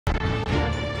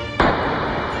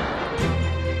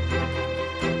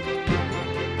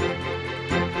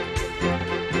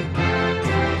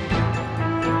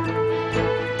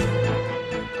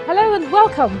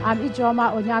Welcome, I'm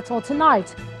Ijoma Onyato.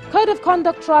 Tonight, Code of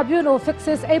Conduct Tribunal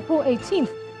fixes April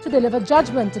 18th to deliver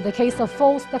judgment in the case of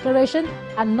false declaration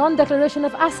and non-declaration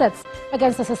of assets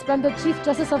against the suspended Chief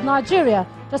Justice of Nigeria,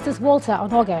 Justice Walter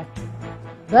Onoge.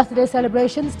 Birthday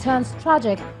celebrations turns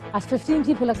tragic as 15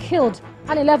 people are killed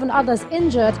and 11 others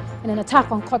injured in an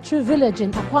attack on Kochu village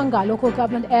in Akwanga local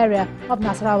government area of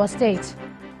Nasarawa State.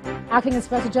 Acting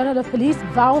Inspector General of Police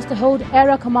vows to hold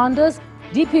area commanders,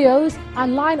 DPOs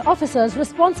and line officers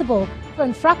responsible for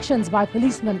infractions by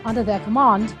policemen under their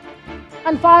command.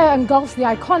 And fire engulfs the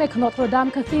iconic Notre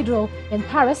Dame Cathedral in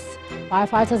Paris.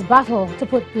 Firefighters battle to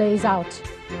put blaze out.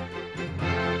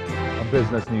 On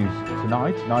business news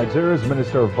tonight, Nigeria's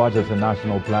Minister of Budget and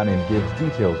National Planning gives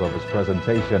details of his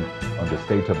presentation on the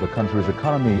state of the country's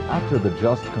economy after the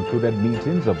just concluded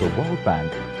meetings of the World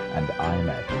Bank and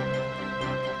IMF.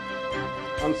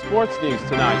 On sports news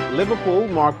tonight, Liverpool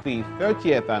marked the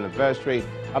 30th anniversary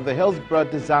of the Hillsborough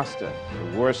disaster,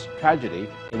 the worst tragedy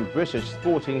in British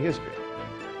sporting history.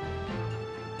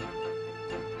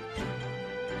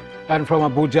 And from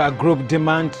Abuja, a group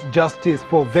demands justice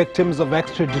for victims of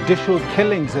extrajudicial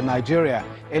killings in Nigeria.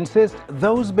 Insists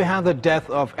those behind the death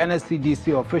of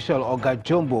NSCDC official Oga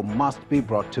Jumbo must be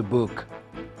brought to book.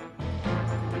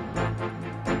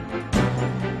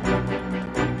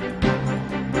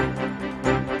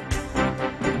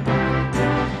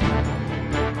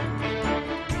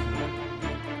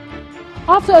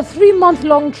 After a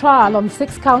 3-month-long trial on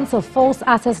 6 counts of false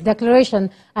assets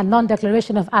declaration and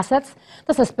non-declaration of assets,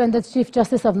 the suspended Chief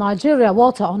Justice of Nigeria,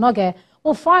 Walter Onoge,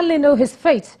 will finally know his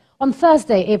fate on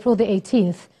Thursday, April the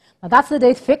 18th. Now, that's the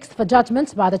date fixed for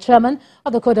judgment by the chairman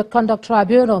of the Code of Conduct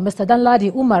Tribunal, Mr.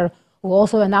 Danladi Umar, who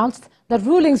also announced that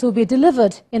rulings will be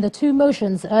delivered in the 2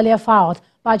 motions earlier filed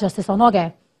by Justice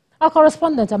Onoge. Our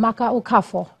correspondent, Amaka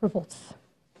Okafor, reports.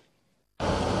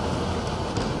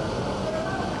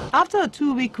 After a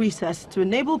 2-week recess to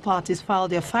enable parties file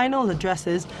their final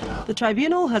addresses, the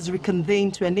tribunal has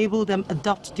reconvened to enable them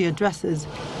adopt the addresses.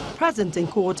 Present in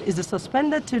court is the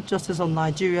suspended Chief Justice of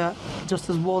Nigeria,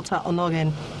 Justice Walter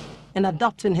Onoge. In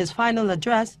adopting his final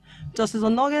address, Justice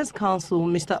Onoge's counsel,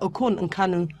 Mr. Okon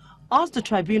Nkanu, asked the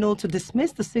tribunal to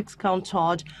dismiss the 6-count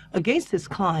charge against his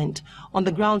client on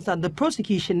the grounds that the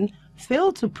prosecution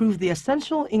failed to prove the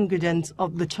essential ingredients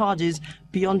of the charges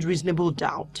beyond reasonable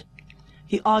doubt.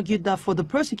 He argued that for the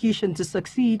prosecution to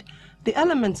succeed, the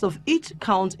elements of each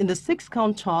count in the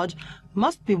 6-count charge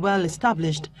must be well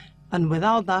established, and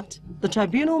without that, the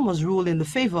tribunal must rule in the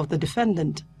favor of the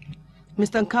defendant.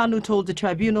 Mr. Nkanu told the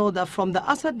tribunal that from the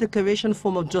asset declaration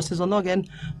form of Justice Onoge,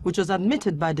 which was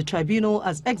admitted by the tribunal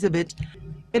as exhibit,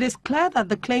 it is clear that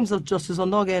the claims of Justice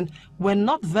Onoge were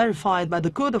not verified by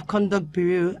the Code of Conduct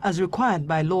Bureau as required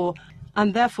by law,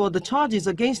 and therefore the charges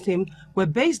against him were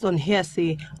based on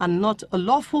hearsay and not a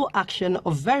lawful action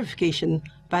of verification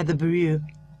by the Bureau.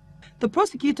 The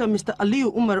prosecutor, Mr.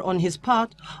 Aliyu Umar, on his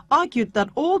part, argued that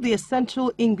all the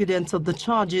essential ingredients of the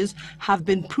charges have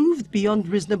been proved beyond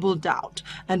reasonable doubt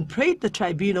and prayed the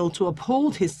tribunal to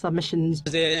uphold his submissions.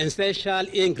 The essential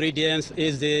ingredients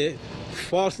is the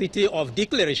falsity of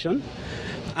declaration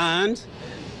and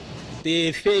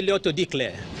the failure to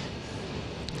declare.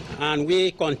 And we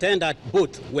contend that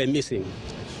both were missing.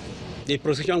 The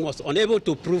prosecution was unable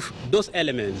to prove those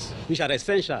elements which are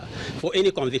essential for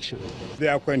any conviction.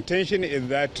 Their contention is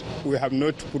that we have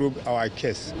not proved our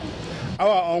case.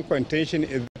 Our own contention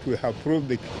is that we have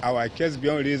proved our case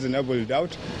beyond reasonable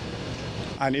doubt,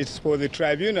 and it's for the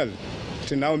tribunal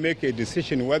to now make a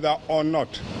decision whether or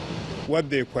not what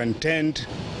they contend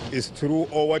is true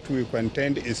or what we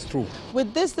contend is true.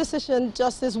 With this decision,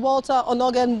 Justice Walter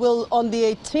Onoge will, on the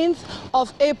 18th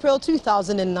of April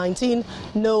 2019,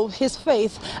 know his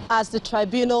fate as the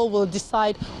tribunal will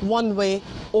decide one way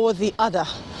or the other.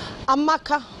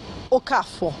 Amaka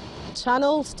Okafor,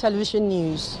 Channels Television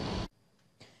News.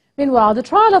 Meanwhile, the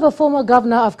trial of a former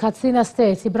governor of Katsina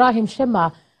State, Ibrahim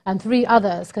Shema, and 3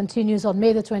 others continues on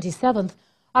May the 27th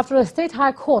after a state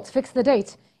high court fixed the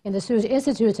date in the suit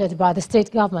instituted by the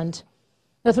state government.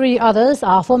 The 3 others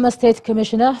are former State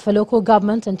Commissioner for Local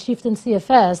Government and Chieftaincy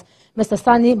Affairs, Mr.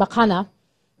 Sani Makana,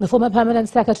 the former Permanent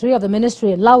Secretary of the Ministry,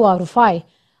 Lawal Rufai,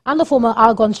 and the former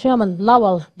Argon Chairman,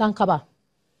 Lawal Dankaba.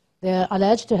 They are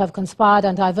alleged to have conspired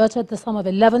and diverted the sum of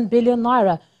 11 billion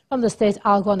naira from the state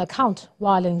Argon account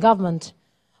while in government.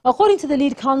 According to the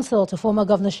lead counsel to former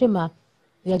Governor Shima,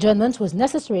 the adjournment was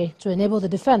necessary to enable the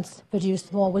defense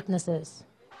produce more witnesses.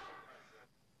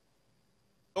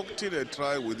 Conducted a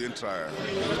trial within trial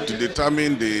to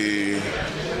determine the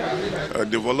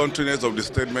voluntariness of the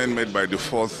statement made by the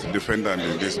 4th defendant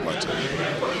in this matter.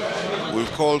 We've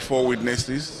called 4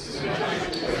 witnesses.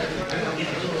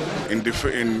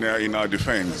 in our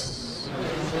defense,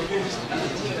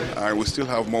 and we still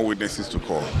have more witnesses to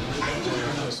call.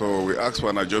 So we ask for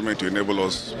an adjournment to enable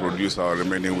us to produce our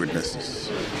remaining witnesses.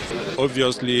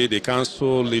 Obviously, the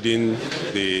counsel leading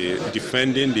the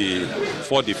defending the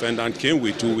 4 defendants came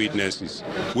with 2 witnesses,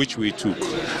 which we took,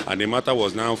 and the matter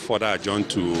was now further adjourned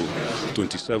to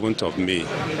 27th of May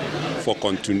for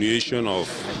continuation of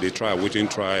the trial, waiting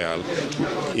trial,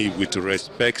 with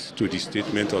respect to the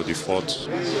statement of the 4th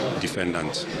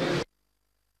defendant.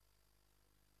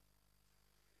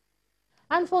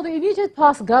 And for the immediate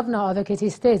past governor of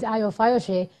Ekiti State,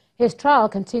 Fayose, his trial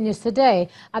continues today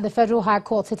at the Federal High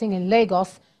Court sitting in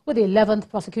Lagos, with the 11th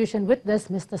prosecution witness,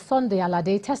 Mr. Sunday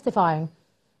Alade, testifying.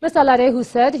 Mr. Alade, who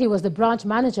said he was the branch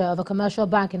manager of a commercial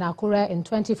bank in Akure in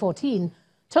 2014,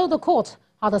 told the court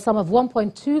how the sum of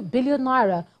 1.2 billion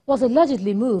naira was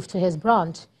allegedly moved to his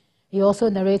branch. He also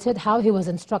narrated how he was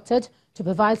instructed to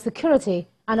provide security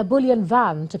and a bullion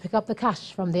van to pick up the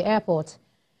cash from the airport.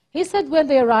 He said when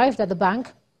they arrived at the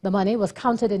bank, the money was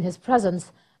counted in his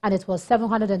presence and it was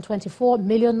 724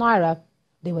 million naira.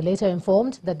 They were later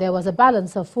informed that there was a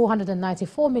balance of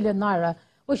 494 million naira,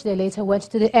 which they later went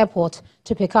to the airport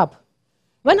to pick up.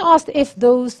 When asked if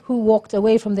those who walked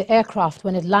away from the aircraft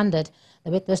when it landed,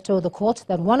 the witness told the court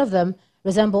that one of them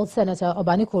resembled Senator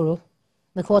Obanikoro.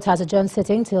 The court has adjourned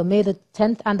sitting till May the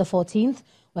 10th and the 14th,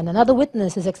 when another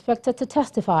witness is expected to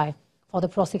testify for the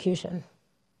prosecution.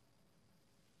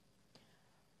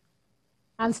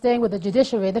 And staying with the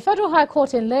judiciary, the Federal High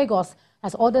Court in Lagos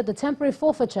has ordered the temporary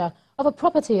forfeiture of a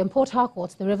property in Port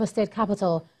Harcourt, the River State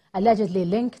capital, allegedly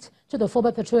linked to the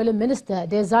former Petroleum Minister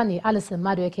Dezani Alison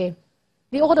Madueke.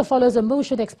 The order follows a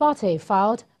motion ex parte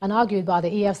filed and argued by the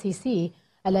EFCC,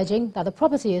 alleging that the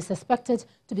property is suspected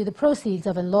to be the proceeds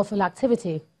of unlawful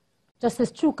activity.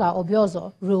 Justice Chuka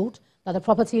Obiozo ruled that the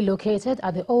property located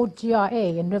at the old GRA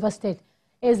in River State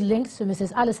is linked to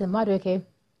Mrs. Alison Madueke,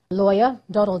 lawyer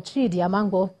Donald Chidi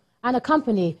Amangbo, and a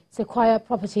company, Sequoia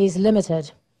Properties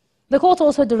Limited. The court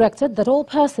also directed that all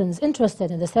persons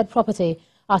interested in the said property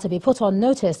are to be put on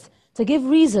notice to give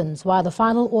reasons why the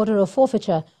final order of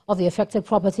forfeiture of the affected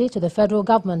property to the federal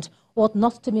government ought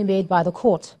not to be made by the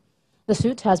court. The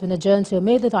suit has been adjourned till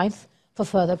May the 9th for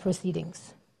further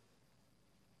proceedings.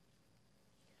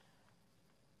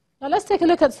 Now let's take a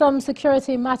look at some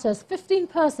security matters. 15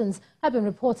 persons have been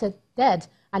reported dead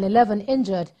and 11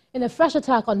 injured in a fresh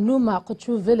attack on Numa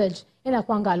Kuchu village in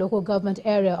Akwanga local government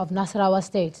area of Nasarawa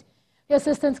State. The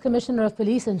Assistant Commissioner of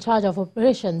Police in charge of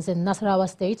operations in Nasarawa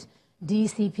State,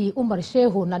 DCP Umar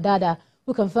Shehu Nadada,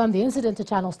 who confirmed the incident to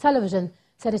Channels Television,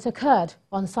 said it occurred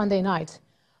on Sunday night.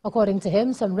 According to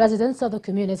him, some residents of the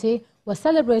community were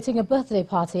celebrating a birthday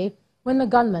party when the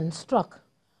gunman struck.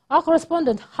 Our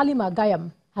correspondent Halima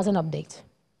Gayam has an update.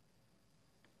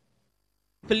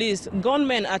 Police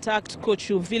gunmen attacked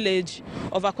Kochu village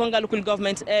of Akwanga local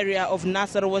government area of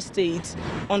Nasarawa State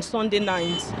on Sunday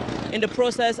night. In the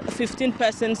process, 15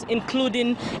 persons,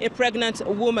 including a pregnant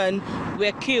woman,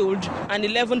 were killed and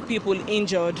 11 people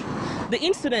injured. The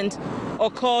incident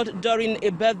occurred during a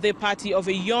birthday party of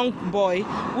a young boy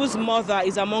whose mother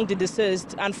is among the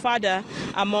deceased and father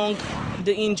among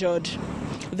the injured.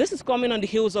 This is coming on the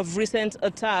heels of recent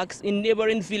attacks in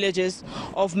neighboring villages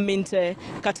of Minte,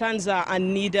 Katanza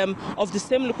and Nidem of the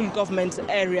same local government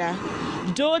area.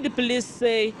 Though the police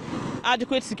say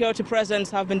adequate security presence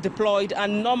have been deployed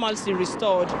and normalcy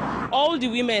restored, all the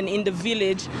women in the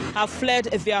village have fled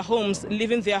their homes,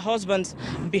 leaving their husbands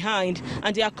behind,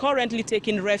 and they are currently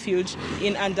taking refuge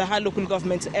in Andaha local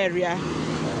government area.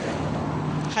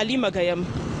 Halima Gayam,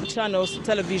 Channels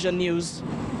Television News.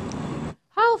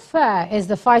 How fair is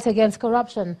the fight against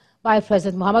corruption by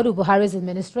President Muhammadu Buhari's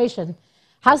administration?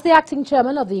 Has the acting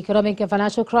chairman of the Economic and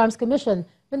Financial Crimes Commission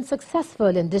been successful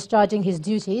in discharging his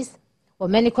duties? Well,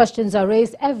 many questions are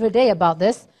raised every day about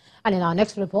this. And in our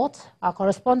next report, our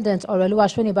correspondent Orelu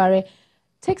Ashwinibare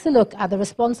takes a look at the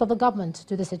response of the government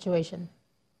to the situation.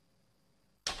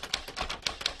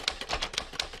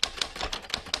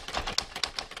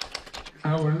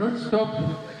 I will not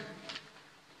stop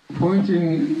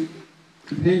pointing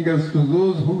fingers to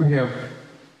those who have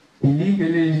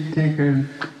illegally taken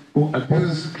or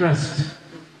abused trust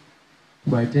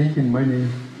by taking money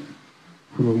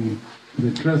from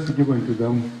the trust given to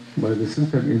them by the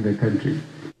system in the country.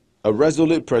 A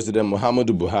resolute President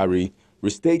Muhammadu Buhari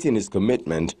restating his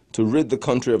commitment to rid the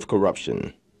country of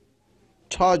corruption.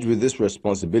 Charged with this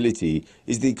responsibility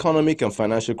is the Economic and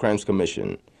Financial Crimes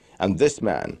Commission, and this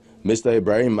man, Mr.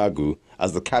 Ibrahim Magu,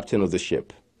 as the captain of the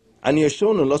ship. And he has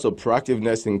shown a lot of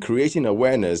proactiveness in creating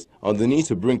awareness on the need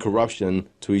to bring corruption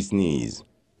to its knees.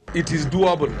 It is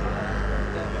doable.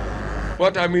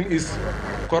 What I mean is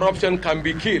corruption can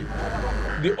be killed.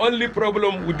 The only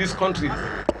problem with this country,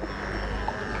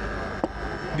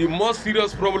 the most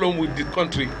serious problem with this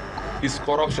country is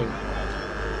corruption.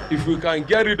 If we can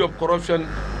get rid of corruption,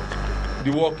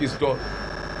 the work is done.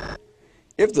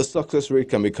 If the success rate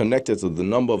can be connected to the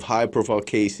number of high-profile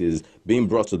cases being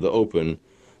brought to the open,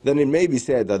 then it may be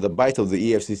said that the bite of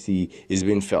the EFCC is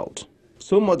being felt.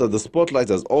 So much that the spotlight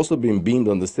has also been beamed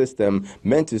on the system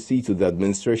meant to see to the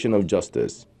administration of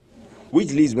justice,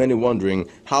 which leaves many wondering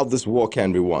how this war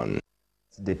can be won.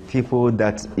 The people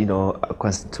that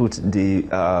constitute the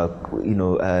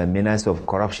menace of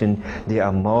corruption, they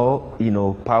are more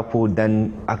powerful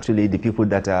than actually the people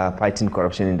that are fighting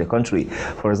corruption in the country.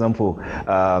 For example,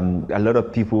 a lot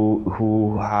of people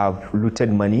who have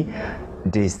looted money,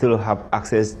 they still have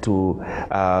access to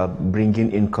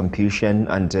bringing in confusion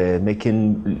and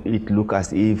making it look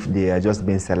as if they are just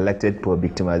being selected for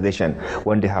victimization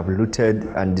when they have looted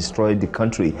and destroyed the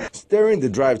country. Steering the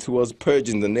drive towards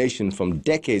purging the nation from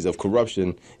decades of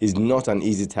corruption is not an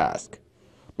easy task.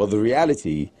 But the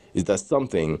reality is that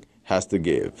something has to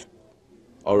give.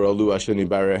 Orolu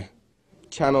Ashonibare,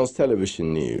 Channels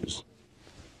Television News.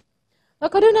 The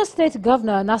Kaduna State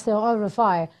Governor Nasir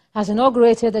El-Rufai has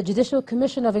inaugurated a Judicial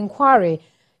Commission of Inquiry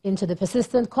into the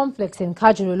persistent conflicts in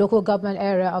Kajuru local government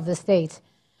area of the state.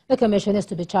 The commission is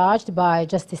to be charged by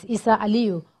Justice Isa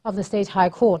Aliyu of the State High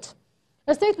Court.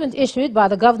 A statement issued by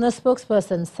the governor's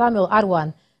spokesperson Samuel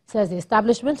Adwan says the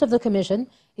establishment of the commission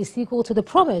is equal to the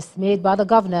promise made by the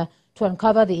governor to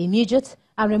uncover the immediate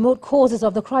and remote causes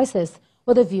of the crisis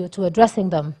with a view to addressing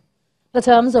them. The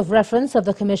terms of reference of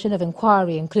the Commission of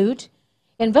Inquiry include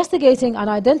investigating and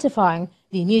identifying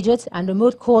the immediate and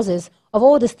remote causes of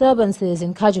all disturbances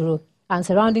in Kajuru and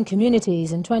surrounding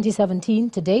communities in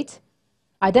 2017 to date,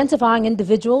 identifying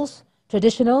individuals,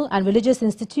 traditional and religious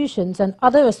institutions and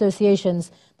other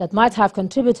associations that might have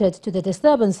contributed to the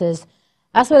disturbances,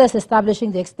 as well as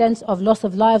establishing the extent of loss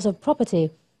of lives of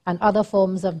property and other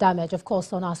forms of damage. Of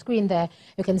course, on our screen there,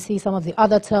 you can see some of the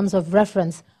other terms of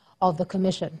reference of the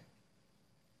Commission.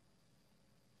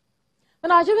 The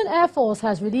Nigerian Air Force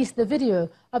has released the video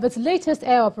of its latest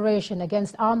air operation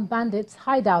against armed bandits'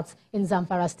 hideouts in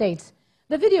Zamfara State.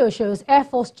 The video shows Air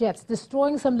Force jets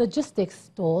destroying some logistics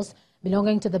stores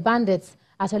belonging to the bandits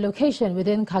at a location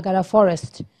within Kagara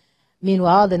Forest.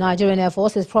 Meanwhile, the Nigerian Air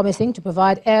Force is promising to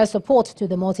provide air support to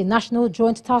the multinational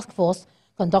Joint Task Force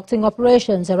conducting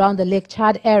operations around the Lake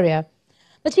Chad area.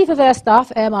 The Chief of Air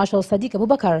Staff, Air Marshal Sadiq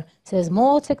Abubakar, says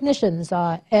more technicians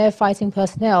or air fighting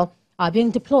personnel are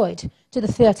being deployed to the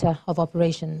theatre of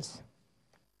operations.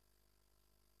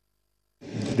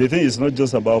 The thing is not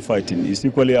just about fighting, it's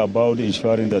equally about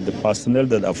ensuring that the personnel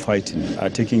that are fighting are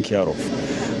taken care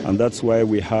of. And that's why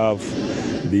we have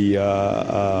the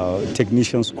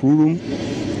technicians crew room,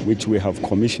 which we have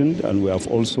commissioned, and we have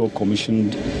also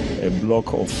commissioned a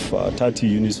block of 30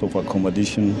 units of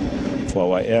accommodation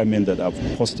for our airmen that are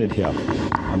posted here.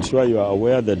 I'm sure you are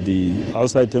aware that the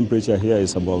outside temperature here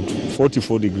is about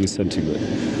 44 degrees centigrade.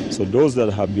 So those that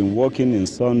have been working in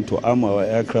sun to arm our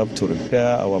aircraft, to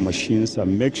repair our machines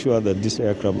and make sure that these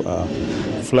aircraft are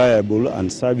flyable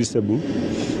and serviceable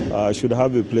should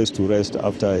have a place to rest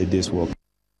after a day's work.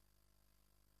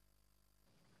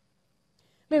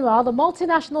 Meanwhile, the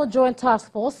multinational Joint Task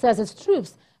Force says its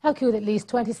troops have killed at least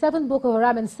 27 Boko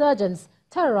Haram insurgents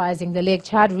terrorizing the Lake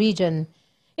Chad region.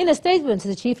 In a statement,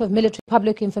 the Chief of Military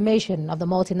Public Information of the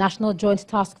multinational Joint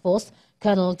Task Force,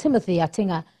 Colonel Timothy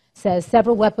Atinga, says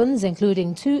several weapons,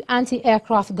 including 2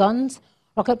 anti-aircraft guns,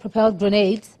 rocket-propelled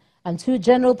grenades, and 2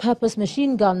 general-purpose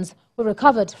machine guns were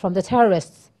recovered from the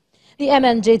terrorists. The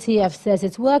MNJTF says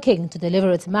it's working to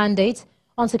deliver its mandate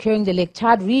on securing the Lake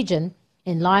Chad region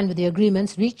in line with the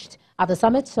agreements reached at the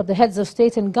summit of the heads of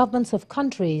state and governments of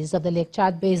countries of the Lake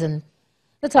Chad Basin.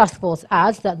 The task force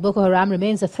adds that Boko Haram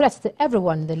remains a threat to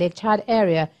everyone in the Lake Chad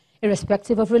area,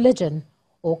 irrespective of religion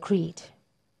or creed.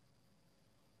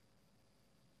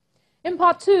 In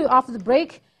part 2, after the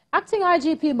break, acting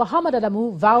IGP Muhammad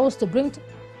Adamu vows to bring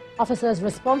officers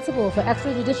responsible for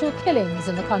extrajudicial killings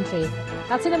in the country.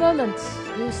 That's in a moment.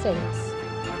 You stay with us.